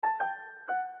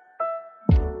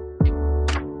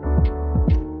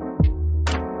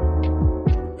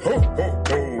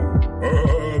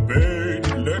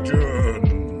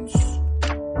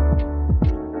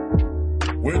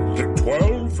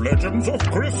Legends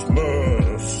of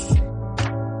Christmas.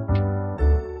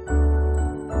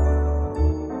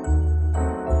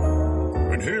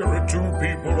 And here are two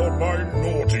people on my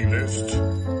naughty list,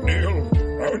 Neil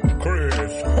and Chris.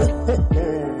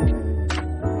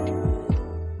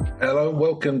 Hello,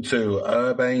 welcome to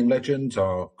Urbane Legends,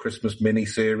 our Christmas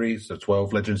mini-series, the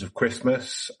 12 Legends of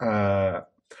Christmas. We're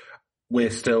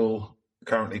still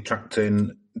currently trapped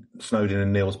in Snowden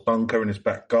and Neil's bunker in his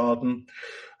back garden.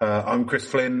 I'm Chris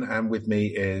Flynn, and with me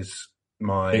is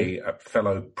my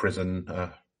fellow prison...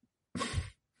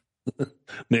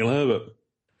 Neil Herbert.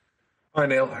 Hi,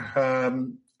 Neil. I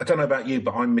don't know about you,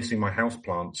 but I'm missing my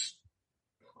houseplants.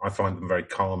 I find them very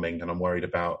calming, and I'm worried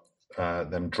about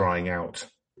them drying out.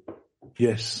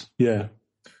 Yes, yeah.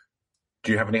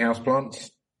 Do you have any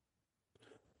houseplants?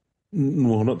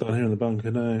 Well, not down here in the bunker,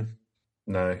 no.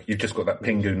 No, you've just got that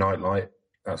Pingu nightlight.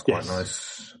 That's quite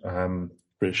nice.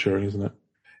 Reassuring, isn't it?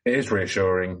 It is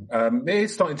reassuring. It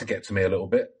is starting to get to me a little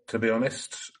bit, to be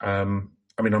honest. I mean,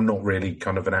 I'm not really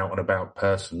kind of an out-and-about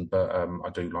person, but I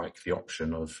do like the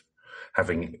option of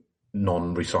having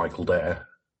non-recycled air.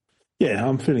 Yeah,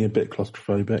 I'm feeling a bit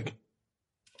claustrophobic.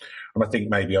 And I think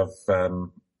maybe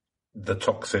the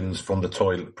toxins from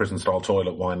the prison-style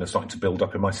toilet wine are starting to build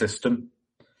up in my system.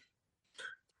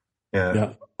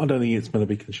 Yeah, I don't think it's going to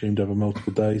be consumed over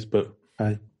multiple days, but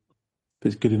hey, if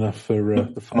it's good enough for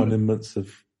the fine inmates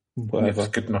of whatever. If it's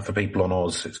good enough for people on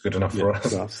Oz, it's good enough for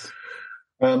us.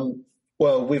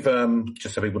 Well, we've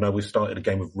just so people know, we've started a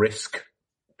game of Risk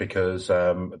because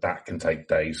that can take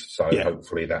days. So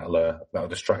hopefully that'll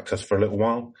distract us for a little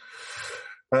while.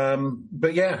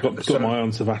 But yeah, got my eye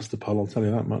on Sevastopol. I'll tell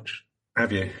you that much.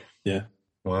 Have you? Yeah.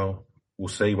 Well, we'll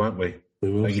see, won't we?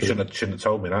 We will. You shouldn't have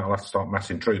told me that. I'll have to start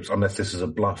massing troops unless this is a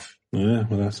bluff. Yeah,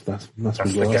 well, that's the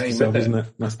game, isn't it?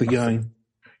 That's the game.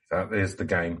 That is the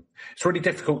game. It's really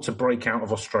difficult to break out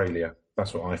of Australia.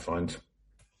 That's what I find.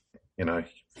 You know,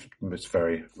 it's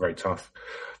very, very tough.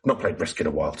 I've not played Risk in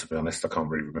a while, to be honest. I can't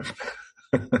really remember.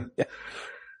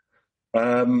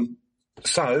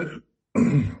 So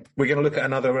we're going to look at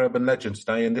another urban legend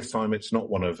today, and this time it's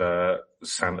not one of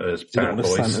Santa's bad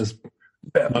boys. Santa's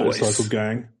motorcycle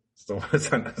gang. The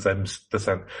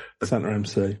Santa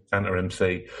MC. Santa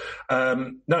MC.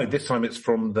 No, this time it's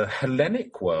from the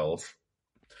Hellenic world.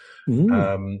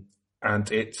 And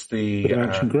it's the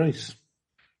ancient Greece.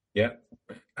 Yeah.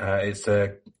 It's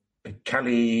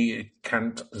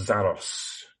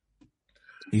Kallikantzaroi.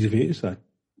 Easy for you to say.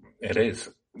 It is.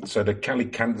 So the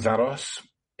Kallikantzaroi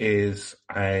is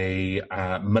a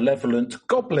malevolent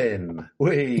goblin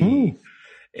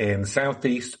in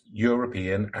Southeast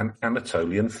European and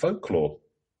Anatolian folklore.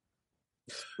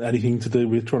 Anything to do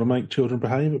with trying to make children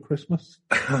behave at Christmas?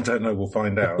 I don't know. We'll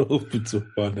find out. We'll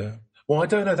find out. Well, I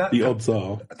don't know. The odds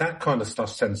are. That kind of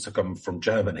stuff tends to come from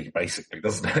Germany, basically,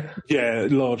 doesn't it? Yeah,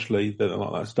 largely, they don't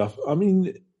like that stuff. I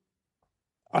mean,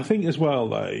 I think as well,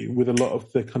 though, with a lot of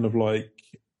the kind of like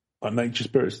nature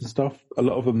spirits and stuff, a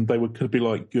lot of them, they could be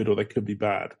like good or they could be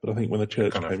bad. But I think when the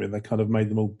church came in, they kind of made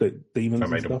them all demons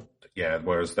and stuff.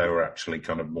 Whereas they were actually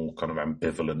kind of more kind of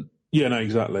ambivalent. Yeah, no,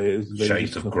 exactly. It was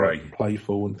shades of grey. Like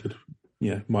playful and could,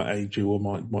 might aid you or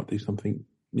might do something,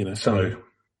 So,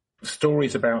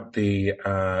 stories about the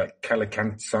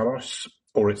Kallikantzaroi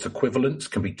or its equivalents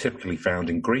can be typically found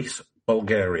in Greece,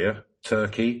 Bulgaria,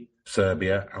 Turkey,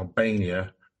 Serbia,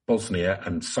 Albania, Bosnia,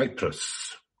 and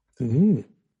Cyprus.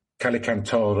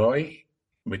 Kallikantzaroi,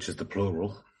 which is the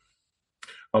plural,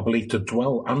 are believed to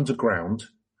dwell underground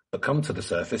but come to the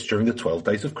surface during the 12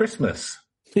 days of Christmas,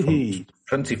 from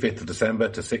 25th of December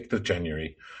to 6th of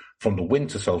January, from the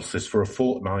winter solstice for a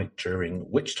fortnight, during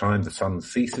which time the sun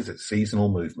ceases its seasonal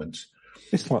movements.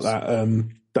 It's like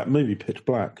that movie Pitch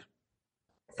Black.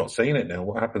 I've not seen it now.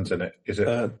 What happens in it? Is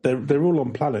it? They're all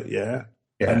on planet, yeah.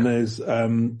 And there's a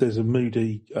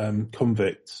moody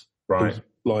convict, right?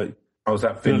 Like, was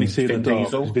that Vin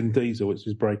Diesel? Vin Diesel, it's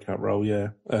his breakout role,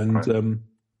 yeah. And right.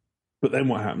 But then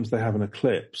what happens? They have an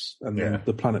eclipse, and then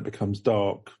the planet becomes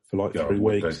dark for like 3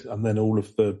 weeks, and then all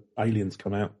of the aliens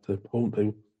come out to haunt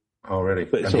people. Oh, really?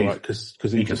 But it's all right because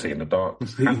he can see in the dark.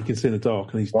 He can see in the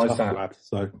dark, and he's tough lad.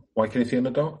 So why can he see in the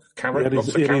dark?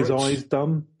 He had his eyes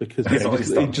done because he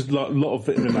just a lot of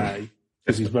vitamin A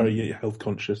because he's very health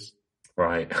conscious.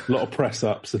 Right. A lot of press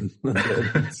ups and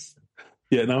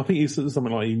yeah. No, I think he's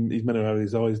something like he's meant to have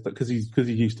his eyes because he's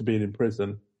used to being in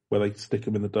prison where they stick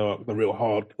him in the dark, the real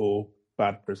hardcore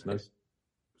bad prisoners.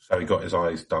 So he got his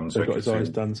eyes done. So he got his eyes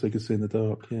done so he could see in the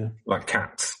dark. Yeah, like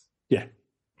cats. Yeah.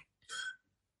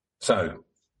 So,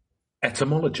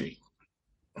 etymology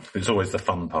is always the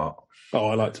fun part. Oh,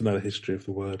 I like to know the history of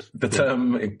the word. The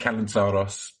term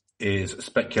Kallikantzaroi is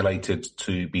speculated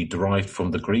to be derived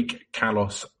from the Greek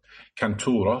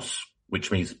Kallikantzaroi,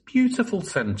 which means beautiful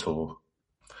centaur.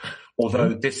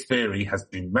 Although this theory has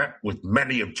been met with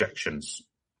many objections.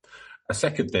 A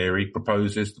second theory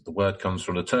proposes that the word comes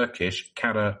from the Turkish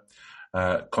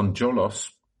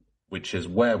Kallikantzaroi, which is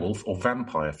werewolf or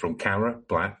vampire, from kara,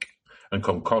 black, and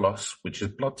konkolos, which is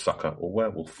bloodsucker or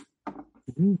werewolf.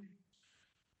 Mm-hmm.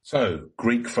 So,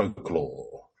 Greek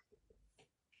folklore.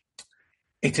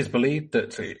 It is believed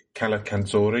that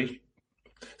Kallikantzaroi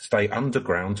stay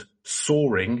underground,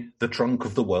 soaring the trunk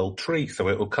of the world tree, so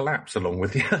it will collapse along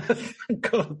with the earth.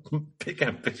 God, big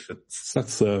ambitions.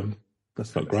 That's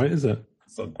not great, is it?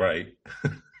 It's not great.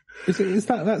 Is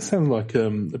that sounds like a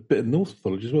bit of Norse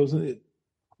mythology as well, isn't it?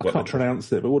 I can't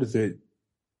pronounce it, but what is it?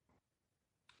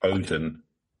 Odin.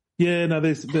 Yeah, no,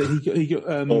 he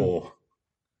got or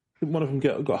one of them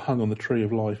got hung on the tree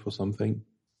of life or something.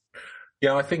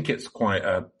 Yeah, I think it's quite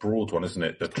a broad one, isn't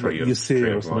it? The tree of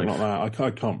Ysir or something like that.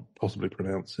 I can't possibly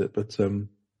pronounce it, but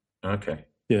okay.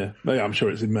 Yeah, I'm sure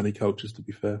it's in many cultures, to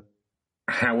be fair.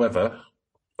 However,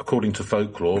 according to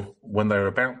folklore, when they're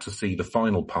about to see the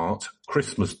final part,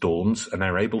 Christmas dawns and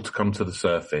they're able to come to the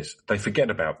surface. They forget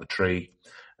about the tree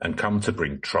and come to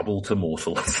bring trouble to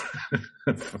mortals.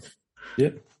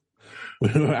 Yeah.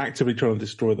 We're actively trying to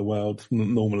destroy the world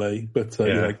normally, but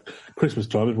Christmas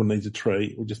time, everyone needs a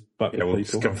tree. We'll just fuck with people. We'll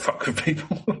just go fuck with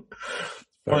people.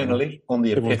 Finally, on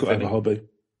the Everyone's got to have a hobby.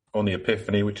 On the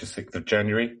Epiphany, which is 6th of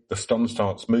January, the sun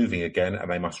starts moving again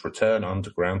and they must return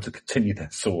underground to continue their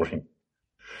soaring.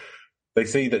 They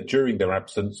see that during their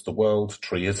absence, the world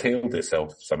tree has healed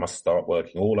itself, so must start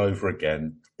working all over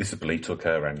again. This is believed to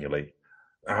occur annually.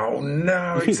 Oh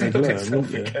no, it's healed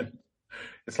itself again.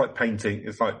 It's like painting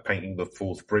the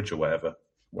Fourth Bridge or whatever,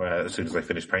 where as soon as they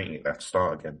finish painting it, they have to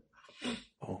start again.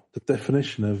 Oh, the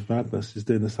definition of madness is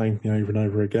doing the same thing over and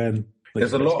over again.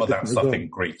 There's a lot of that stuff in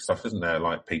Greek stuff, isn't there?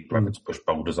 Like people having to push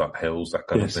boulders up hills, that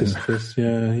kind of thing. Sisyphus,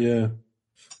 yeah.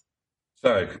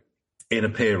 So, in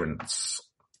appearance.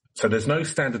 So there's no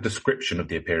standard description of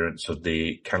the appearance of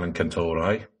the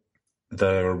Kallikantzaroi.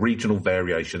 There are regional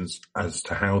variations as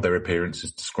to how their appearance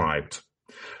is described.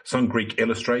 Some Greek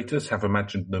illustrators have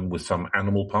imagined them with some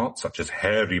animal parts, such as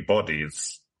hairy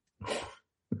bodies,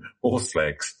 horse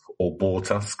legs, or boar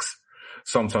tusks.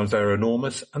 Sometimes they're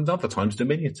enormous, and other times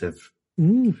diminutive.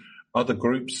 Mm. Other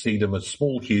groups see them as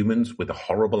small humans with a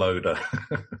horrible odour.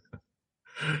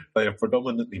 They are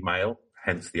predominantly male,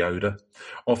 hence the odour,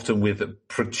 often with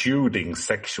protruding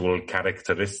sexual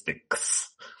characteristics.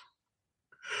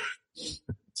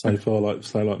 So far,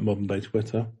 like modern day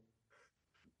Twitter.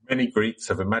 Many Greeks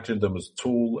have imagined them as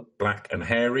tall, black and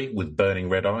hairy, with burning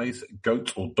red eyes,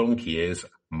 goat or donkey ears,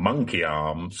 monkey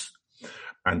arms,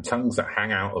 and tongues that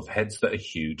hang out of heads that are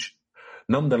huge.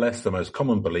 Nonetheless, the most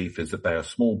common belief is that they are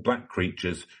small black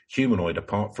creatures, humanoid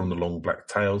apart from the long black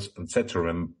tails, and said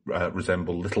to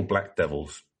resemble little black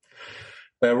devils.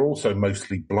 They are also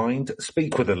mostly blind,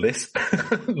 speak with a lisp,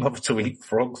 love to eat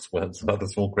frogs, worms, and other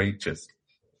small creatures.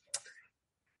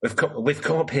 We've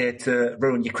come up here to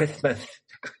ruin your Christmas.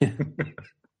 Got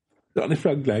any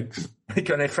frog legs?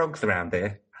 Got any frogs around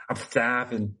here? I'm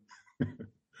starving.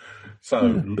 So a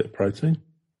bit of protein.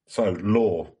 So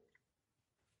lore.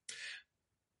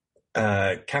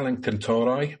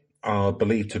 Kallikantzaroi are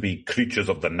believed to be creatures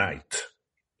of the night.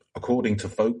 According to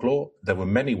folklore, there were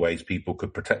many ways people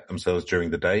could protect themselves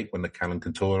during the day when the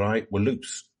Kallikantzaroi were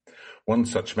loose. One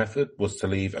such method was to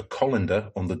leave a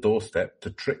colander on the doorstep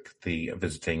to trick the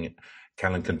visiting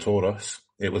Kallikantzaroi.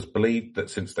 It was believed that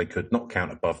since they could not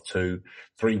count above 2,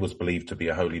 3 was believed to be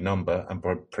a holy number, and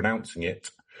by pronouncing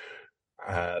it,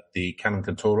 the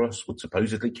Kallikantzaroi would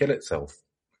supposedly kill itself.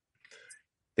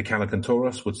 The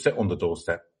Kallikantzaroi would sit on the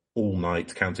doorstep all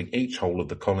night, counting each hole of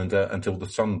the colander until the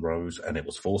sun rose and it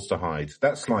was forced to hide.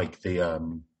 That's like the,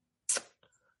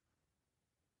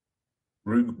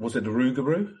 was it the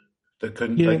Rougarou? That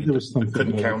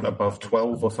couldn't count above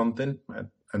 12 or something,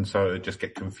 and so it'd just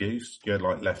get confused. You had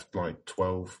left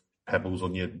 12 pebbles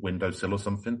on your windowsill or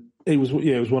something. It was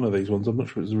one of these ones. I'm not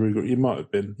sure it was the Rougarou. It might have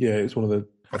been. Yeah, it's one of the.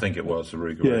 I think it was the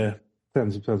Rougarou. Yeah,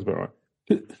 sounds about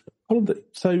right.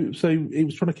 So he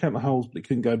was trying to count the holes, but it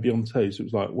couldn't go beyond 2. So it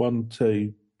was like 1,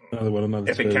 2, another one, another.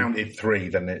 If 2. it counted 3,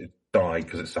 then it died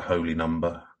because it's a holy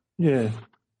number. Yeah,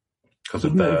 because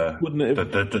of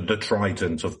the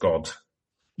trident of God.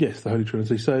 Yes, the Holy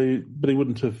Trinity. So, but he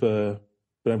wouldn't have been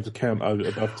able to count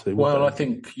above 2. Well, I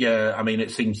think, I mean, it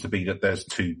seems to be that there's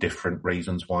 2 different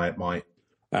reasons why it might.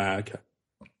 Okay.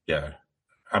 Yeah.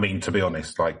 I mean, to be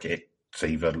honest, it's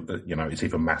either, it's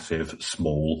either massive,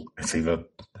 small, it's either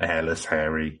hairless,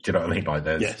 hairy. Do you know what I mean? Like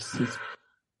there's, yes.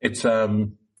 It's,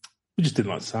 We just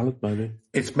didn't like salad, maybe.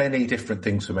 It's many different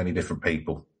things for many different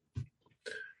people.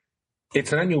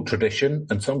 It's an annual tradition,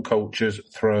 and some cultures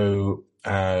throw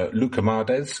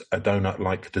lucamades, a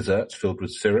donut-like dessert filled with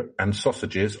syrup, and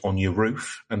sausages on your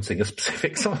roof and sing a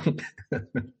specific song.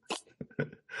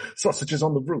 Sausages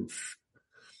on the roof.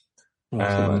 Oh,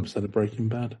 that's an episode of Breaking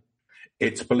Bad.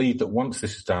 It's believed that once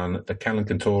this is done, the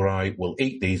Kallikantzaroi will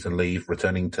eat these and leave,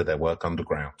 returning to their work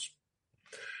underground.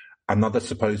 Another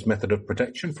supposed method of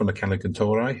protection from the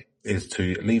Kallikantzaroi is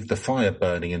to leave the fire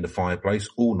burning in the fireplace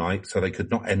all night so they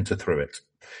could not enter through it.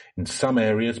 In some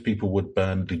areas, people would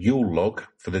burn the Yule log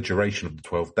for the duration of the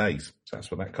 12 days. So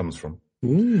that's where that comes from.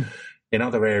 Mm. In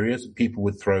other areas, people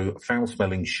would throw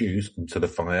foul-smelling shoes into the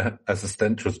fire as the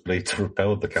stench was believed to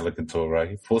repel the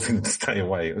Kallikantzaroi, forcing them to stay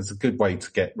away. It was a good way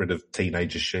to get rid of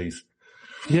teenagers' shoes.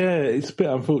 Yeah, it's a bit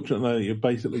unfortunate, though. You're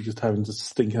basically just having to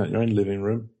stink out your own living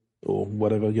room. Or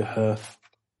whatever, your hearth.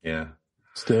 Yeah.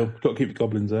 Still, got to keep the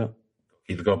goblins out.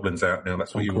 Keep the goblins out now,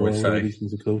 that's what you always say. These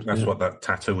things are called. That's what that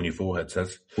tattoo on your forehead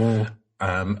says. Well,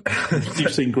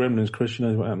 you've seen Gremlins, Chris, you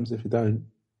know what happens if you don't.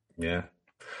 Yeah.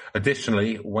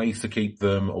 Additionally, ways to keep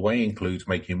them away include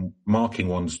marking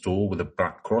one's door with a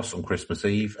black cross on Christmas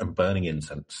Eve and burning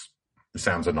incense. It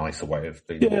sounds a nicer way of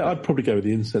being. Yeah, I'd probably go with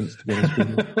the incense, to be honest with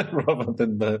you. Rather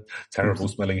than the terrible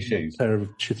smelling shoes. Terrible,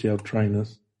 shitty old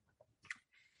trainers.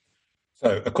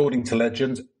 So, according to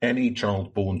legend, any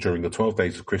child born during the 12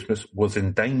 days of Christmas was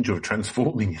in danger of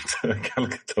transforming into a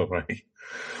Kallikantzaroi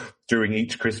during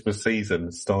each Christmas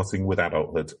season, starting with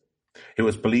adulthood. It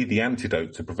was believed the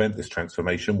antidote to prevent this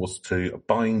transformation was to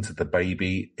bind the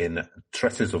baby in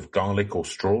tresses of garlic or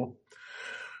straw,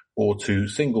 or to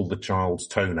single the child's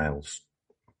toenails.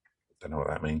 Don't know what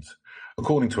that means.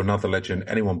 According to another legend,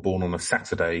 anyone born on a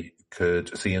Saturday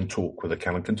could see and talk with a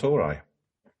Kallikantzaroi.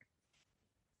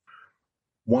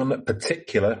 One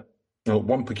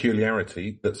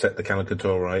peculiarity that set the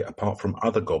Kallikantzaroi apart from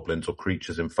other goblins or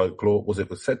creatures in folklore was it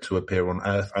was said to appear on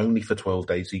Earth only for 12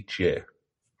 days each year.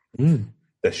 Mm.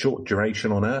 Their short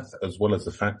duration on Earth, as well as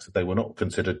the fact that they were not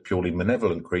considered purely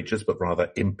malevolent creatures, but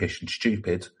rather impish and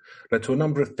stupid, led to a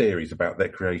number of theories about their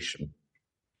creation.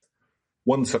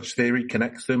 One such theory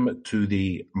connects them to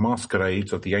the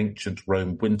masquerades of the ancient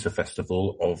Rome winter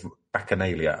festival of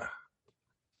Bacchanalia,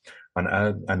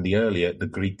 and the earlier, the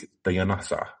Greek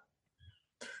Dionysa.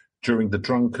 During the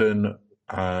drunken,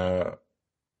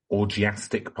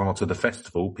 orgiastic part of the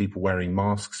festival, people wearing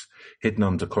masks, hidden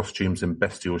under costumes in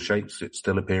bestial shapes, yet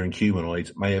still appearing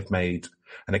humanoid, may have made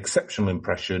an exceptional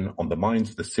impression on the minds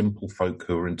of the simple folk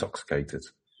who were intoxicated.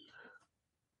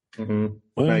 Mm-hmm.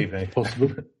 Well, maybe.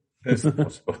 Possible. It's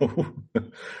possible.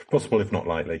 Possible if not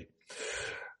likely.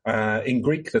 In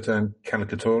Greek, the term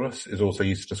Kallikantzaroi is also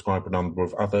used to describe a number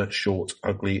of other short,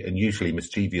 ugly, and usually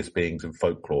mischievous beings in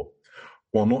folklore.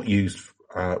 While not used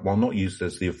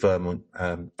as the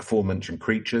aforementioned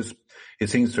creatures,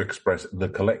 it seems to express the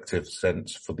collective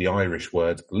sense for the Irish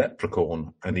words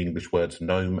leprechaun and the English words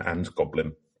gnome and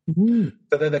goblin. Mm-hmm.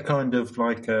 So they're kind of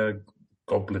like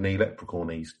goblin-y,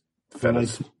 leprechaun-y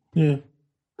fellas. Yeah.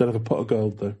 Don't have a pot of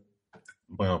gold, though.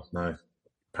 Well, no,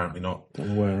 apparently not.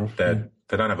 I'm aware of. They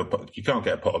don't have a pot. You can't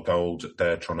get a pot of gold.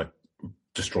 They're trying to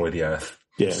destroy the earth.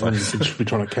 Yeah, so. They'd just be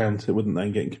trying to count it, wouldn't they,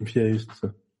 and getting confused.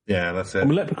 So. Yeah, that's it. I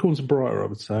mean, leprechauns are brighter, I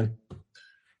would say.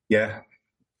 Yeah,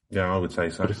 I would say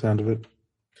so. By the sound of it.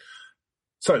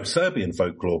 So, Serbian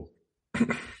folklore.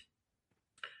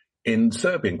 In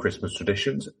Serbian Christmas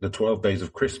traditions, the 12 days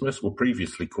of Christmas were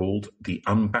previously called the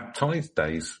unbaptized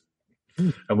days,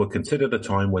 and were considered a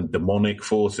time when demonic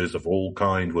forces of all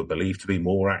kind were believed to be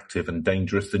more active and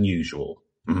dangerous than usual.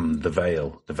 The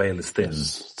veil is thin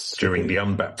during the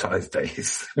unbaptized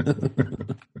days.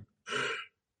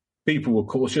 People were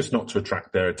cautious not to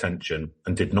attract their attention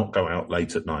and did not go out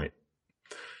late at night.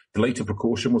 The later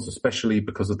precaution was especially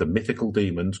because of the mythical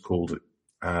demons called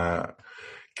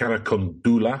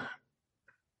Kallikantzaroi,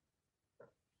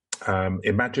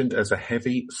 imagined as a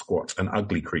heavy, squat, and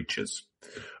ugly creatures.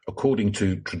 According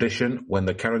to tradition, when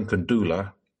the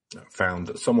Kallikantzaroi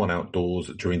found someone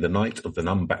outdoors during the night of an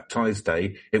unbaptized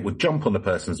day, it would jump on the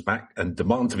person's back and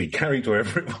demand to be carried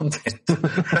wherever it wanted.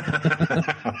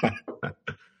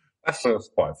 That's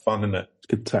quite fun, isn't it?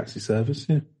 Good taxi service,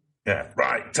 yeah. Yeah,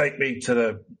 right. Take me to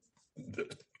the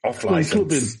off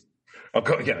license. Take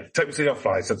me to the off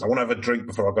license. I want to have a drink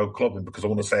before I go clubbing because I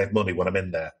want to save money when I'm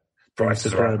in there.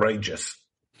 Prices are outrageous.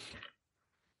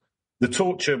 The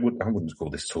torture I wouldn't call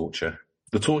this torture.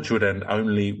 The torture would end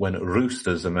only when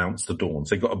roosters announced the dawn.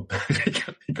 So you got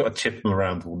to chip them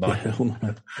around all night. Yeah, all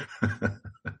night.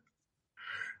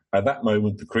 At that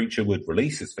moment, the creature would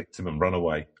release its victim and run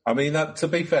away. I mean, to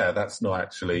be fair, that's not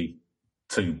actually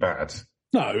too bad.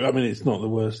 No, I mean, it's not the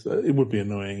worst. It would be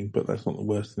annoying, but that's not the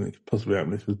worst thing that could possibly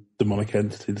happen if a demonic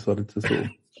entity decided to sort of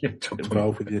get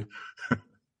involved with you.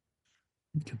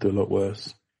 You could do a lot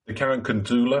worse. The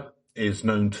Kallikantzaroi is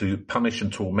known to punish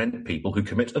and torment people who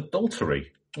commit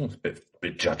adultery. Oh, it's a bit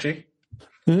judgy.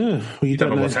 Yeah, well, you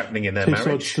don't know what's happening in their two marriage.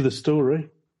 Sides to the story.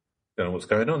 Don't know what's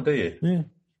going on, do you? Yeah.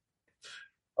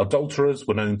 Adulterers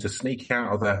were known to sneak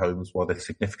out of their homes while their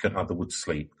significant other would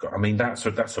sleep. I mean, that's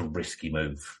a risky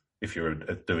move if you're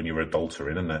doing your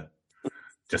adultery, isn't it?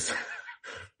 Just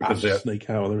because they sneak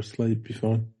out while they're asleep, be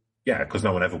fine. Yeah, because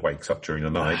no one ever wakes up during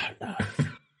the night. No.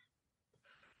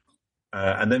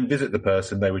 And then visit the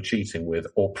person they were cheating with,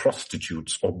 or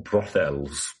prostitutes or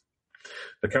brothels.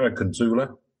 The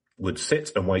Kallikantzaroi would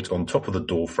sit and wait on top of the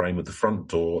door frame of the front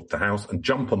door of the house and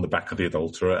jump on the back of the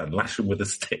adulterer and lash him with a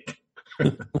stick.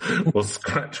 Or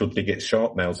scratch or dig its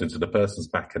sharp nails into the person's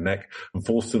back and neck and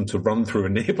force them to run through a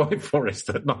nearby forest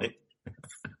at night.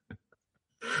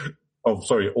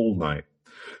 All night.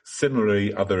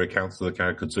 Similarly, other accounts of the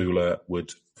Kallikantzaroi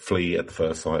would flee at the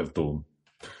first sight of dawn.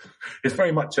 It's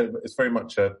very much a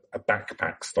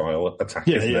backpack style attack,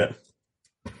 isn't it?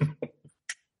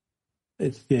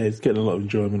 It's getting a lot of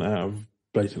enjoyment out of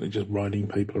basically just riding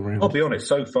people around. I'll be honest,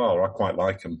 so far I quite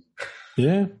like them.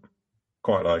 Yeah.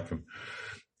 Quite like them.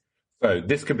 So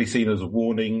this can be seen as a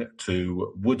warning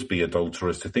to would-be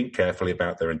adulterers to think carefully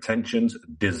about their intentions,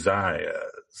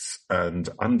 desires, and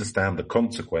understand the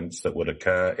consequence that would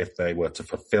occur if they were to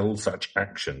fulfill such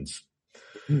actions.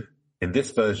 In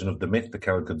this version of the myth, the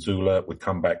Kallikantzaroi would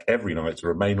come back every night to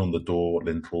remain on the door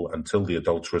lintel until the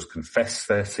adulterers confess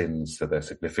their sins to their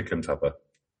significant other.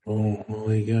 Oh, well,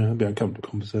 there you go. That'd be an uncomfortable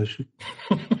conversation.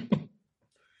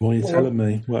 What are you telling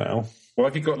me? Well, why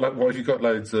have you got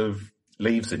loads of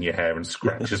leaves in your hair and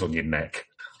scratches on your neck?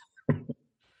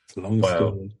 It's a long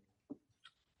story.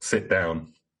 Sit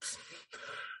down.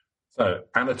 So,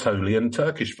 Anatolian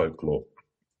Turkish folklore.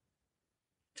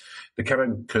 The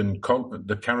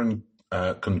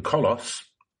Kallikantzaroi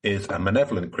is a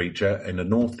malevolent creature in the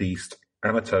northeast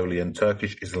Anatolian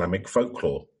Turkish Islamic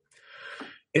folklore.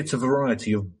 It's a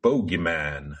variety of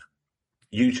bogeyman,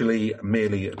 usually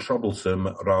merely troublesome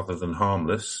rather than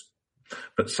harmless,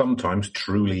 but sometimes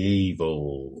truly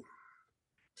evil.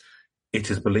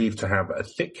 It is believed to have a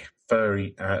thick,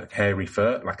 furry, hairy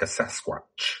fur like a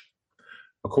Sasquatch.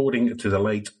 According to the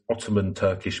late Ottoman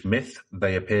Turkish myth,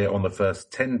 they appear on the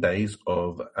first 10 days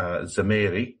of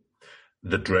Zamiri,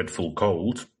 the dreadful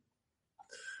cold,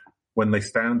 when they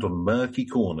stand on murky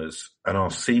corners and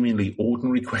ask seemingly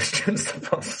ordinary questions to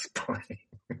passers-by.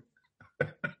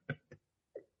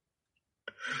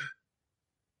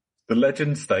 The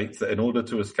legend states that in order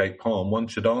to escape harm, one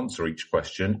should answer each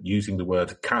question using the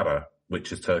word kara,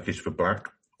 which is Turkish for black,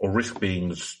 or risk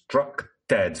being struck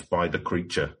dead by the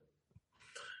creature.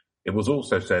 It was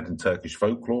also said in Turkish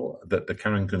folklore that the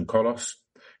Kallikantzaroi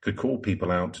could call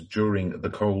people out during the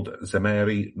cold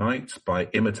Zameri night by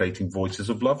imitating voices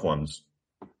of loved ones.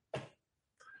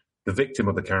 The victim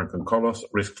of the Kallikantzaroi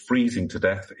risked freezing to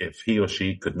death if he or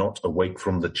she could not awake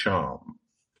from the charm.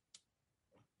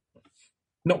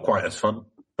 Not quite as fun,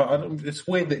 but it's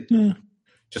weird that it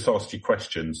just asks you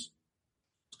questions.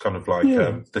 It's kind of like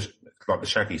the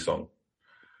Shaggy song,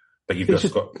 but you've got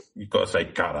to say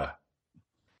 "kara."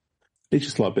 It's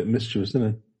just like a bit mischievous,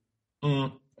 isn't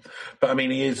it? But I mean,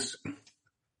 he is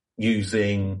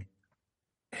using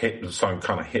some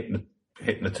kind of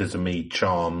hypnotism-y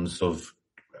charms of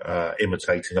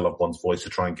imitating a loved one's voice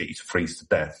to try and get you to freeze to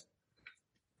death.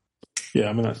 Yeah,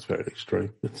 I mean that's very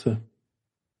extreme. It's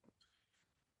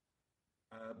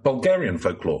Bulgarian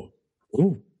folklore.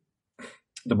 Ooh.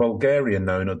 The Bulgarian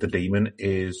known of the demon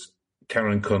is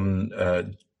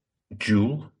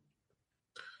Kallikantzaroi.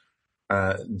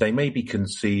 They may be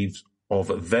conceived of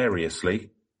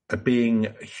variously,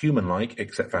 being human-like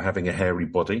except for having a hairy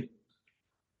body,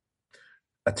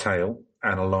 a tail,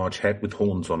 and a large head with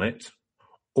horns on it,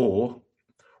 or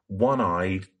a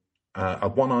one-eyed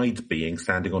being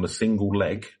standing on a single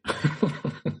leg,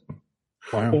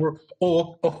 wow.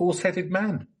 or a horse-headed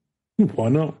man. Why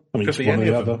not? I mean, Could be one or any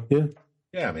the of other. them.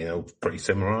 Yeah, I mean, they're pretty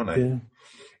similar, aren't they? Yeah.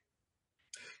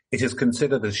 It is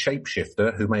considered a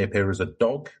shapeshifter who may appear as a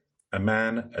dog, a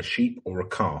man, a sheep, or a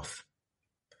calf.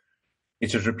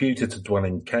 It is reputed to dwell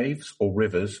in caves or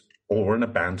rivers or an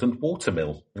abandoned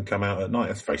watermill and come out at night.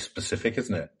 That's very specific,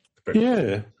 isn't it?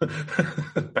 Yeah.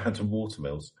 Abandoned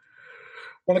watermills.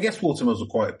 Well, I guess watermills were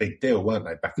quite a big deal, weren't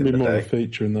they, back in the day? More of a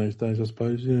feature in those days, I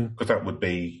suppose, yeah. Because that would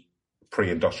be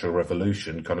pre-industrial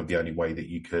revolution, kind of the only way that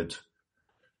you could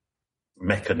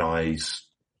mechanise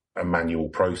a manual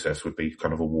process would be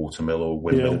kind of a watermill or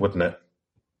windmill, wouldn't it?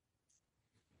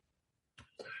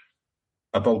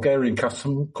 A Bulgarian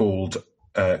custom called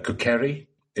kukeri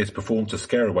is performed to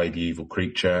scare away the evil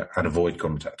creature and avoid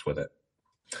contact with it.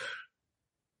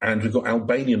 And we've got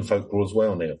Albanian folklore as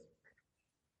well, Neil.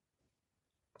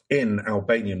 In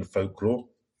Albanian folklore,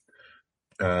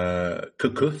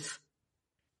 kukuth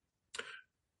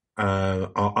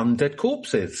are undead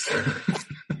corpses.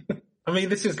 I mean,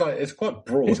 this is it's quite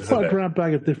broad. It's quite a grab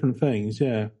bag of different things,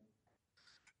 yeah.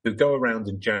 Who go around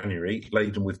in January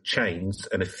laden with chains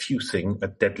and effusing a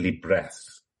deadly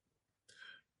breath.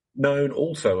 Known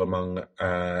also among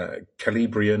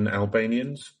Calabrian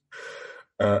Albanians.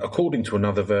 According to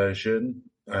another version,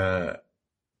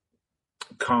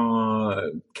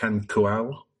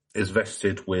 Kallikantzaroi is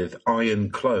vested with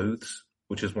iron clothes,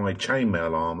 which is why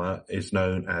chainmail armour is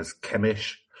known as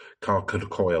Kemish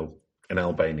Kallikantzaroi in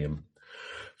Albanian.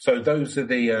 So those are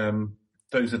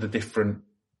the different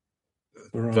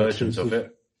versions of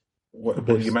it. What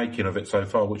are you making of it so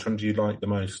far? Which one do you like the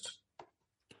most?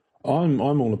 I'm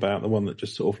all about the one that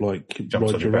just sort of rides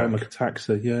you around like a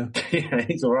taxi. Yeah, yeah,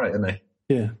 he's all right, isn't he?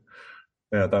 Yeah,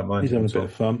 I don't mind. He's having a bit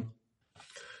of fun,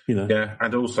 Yeah,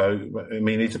 and also, I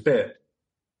mean, he's a bit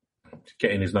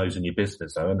getting his nose in your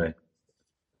business, though, isn't he?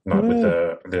 With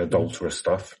the adulterous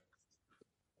stuff.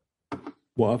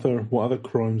 What other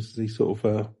crimes is he sort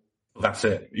of? That's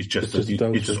it. He's just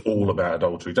all about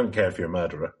adultery. Don't care if you're a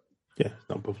murderer. Yeah,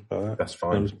 not bothered about that. That's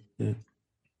fine.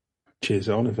 Cheers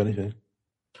on, if anything.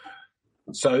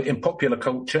 So, in popular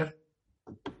culture,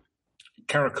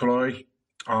 Kallikantzaroi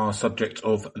are subject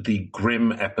of the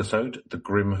Grimm episode, The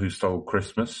Grimm Who Stole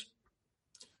Christmas.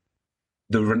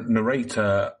 The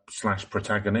narrator /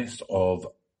 protagonist of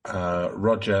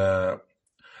Roger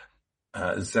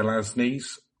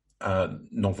Zelazny's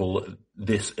novel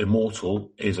This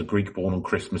Immortal is a Greek born on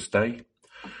Christmas Day.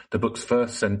 The book's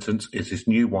first sentence is his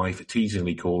new wife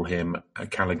teasingly call him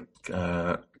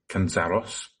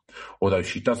Kallikantzaroi, although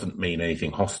she doesn't mean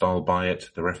anything hostile by it.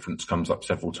 The reference comes up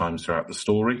several times throughout the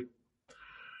story.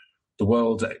 The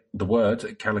word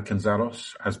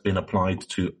Kallikantzaroi has been applied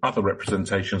to other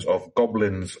representations of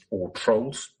goblins or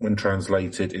trolls when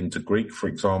translated into Greek. For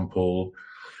example,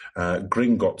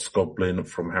 Gringotts Goblin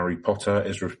from Harry Potter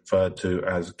is referred to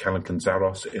as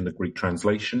Kallikantzaroi in the Greek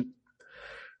translation.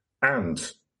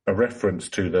 And a reference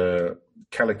to the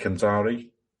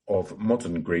Kallikantzaroi of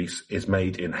modern Greece is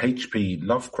made in H.P.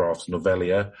 Lovecraft's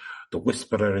novella, The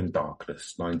Whisperer in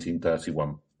Darkness,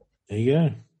 1931. There you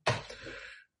go.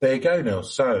 There you go, Neil.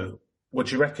 So, what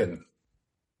do you reckon?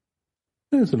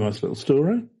 It's a nice little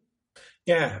story.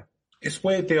 Yeah. It's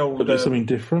weird, the old... But there's something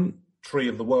different. Tree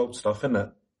of the World stuff, isn't it?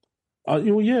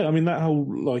 Well, yeah, I mean, that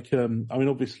whole,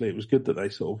 obviously it was good that they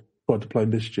sort of tried to play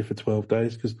mischief for 12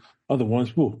 days, because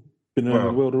otherwise, been over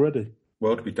the world already.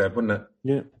 World would be dead, wouldn't it?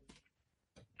 Yeah.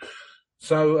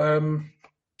 So,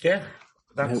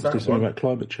 that's Let's that do something one. about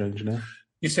climate change now.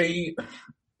 You see,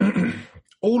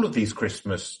 all of these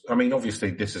Christmas, I mean,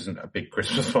 obviously this isn't a big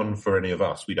Christmas one for any of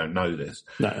us. We don't know this.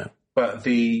 No. But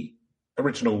the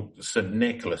original St.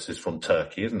 Nicholas is from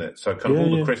Turkey, isn't it? So kind of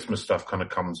all the Christmas stuff kind of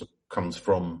comes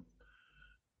from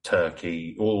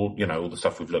Turkey. All the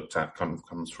stuff we've looked at kind of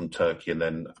comes from Turkey, and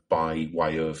then by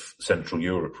way of Central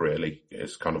Europe, really,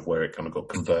 is kind of where it kind of got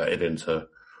converted into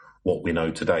what we know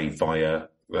today via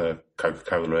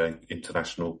Coca-Cola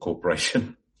International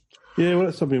Corporation. Yeah, well,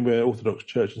 that's something where Orthodox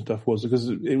Church and stuff was, because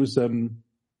it was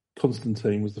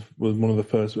Constantine was one of the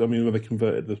first. I mean, when they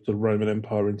converted the Roman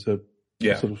Empire into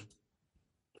sort of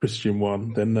Christian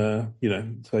one, then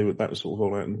say that was sort of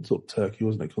all out in sort of Turkey,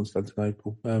 wasn't it?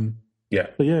 Constantinople. But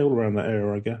all around that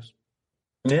era, I guess.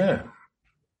 Yeah.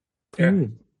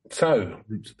 So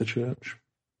roots of the church.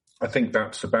 I think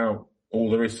that's about all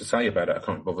there is to say about it. I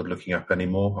can't bother looking up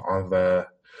anymore.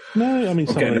 No, I mean,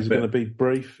 some of these are going to be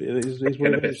brief. It is I'm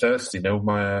getting a bit thirsty now.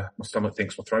 My stomach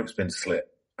thinks my throat's been slit.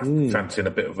 I'm fancying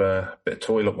a bit of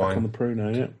toilet wine. On the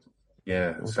Pruno,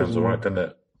 yeah, it sounds all right, doesn't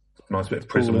it? Nice bit of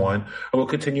prison wine. And we'll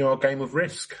continue our game of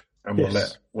Risk, and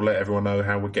we'll let everyone know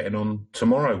how we're getting on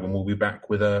tomorrow, when we'll be back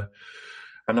with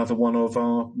another one of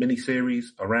our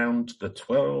mini-series around the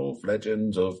 12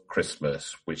 Legends of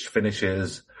Christmas, which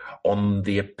finishes on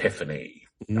the Epiphany.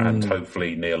 And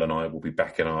hopefully Neil and I will be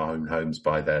back in our own homes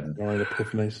by then. Right,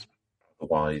 Epiphanies.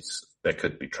 Otherwise, there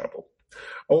could be trouble.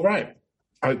 All right.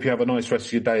 I hope you have a nice rest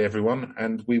of your day, everyone,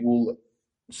 and we will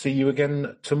see you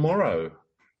again tomorrow.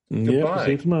 Goodbye.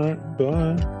 See you tomorrow.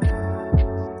 Bye.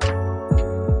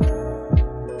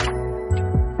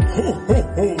 Ho, ho,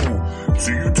 ho.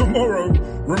 See you tomorrow.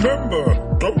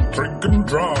 Remember, don't drink and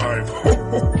drive. Ho,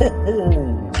 ho, ho, ho.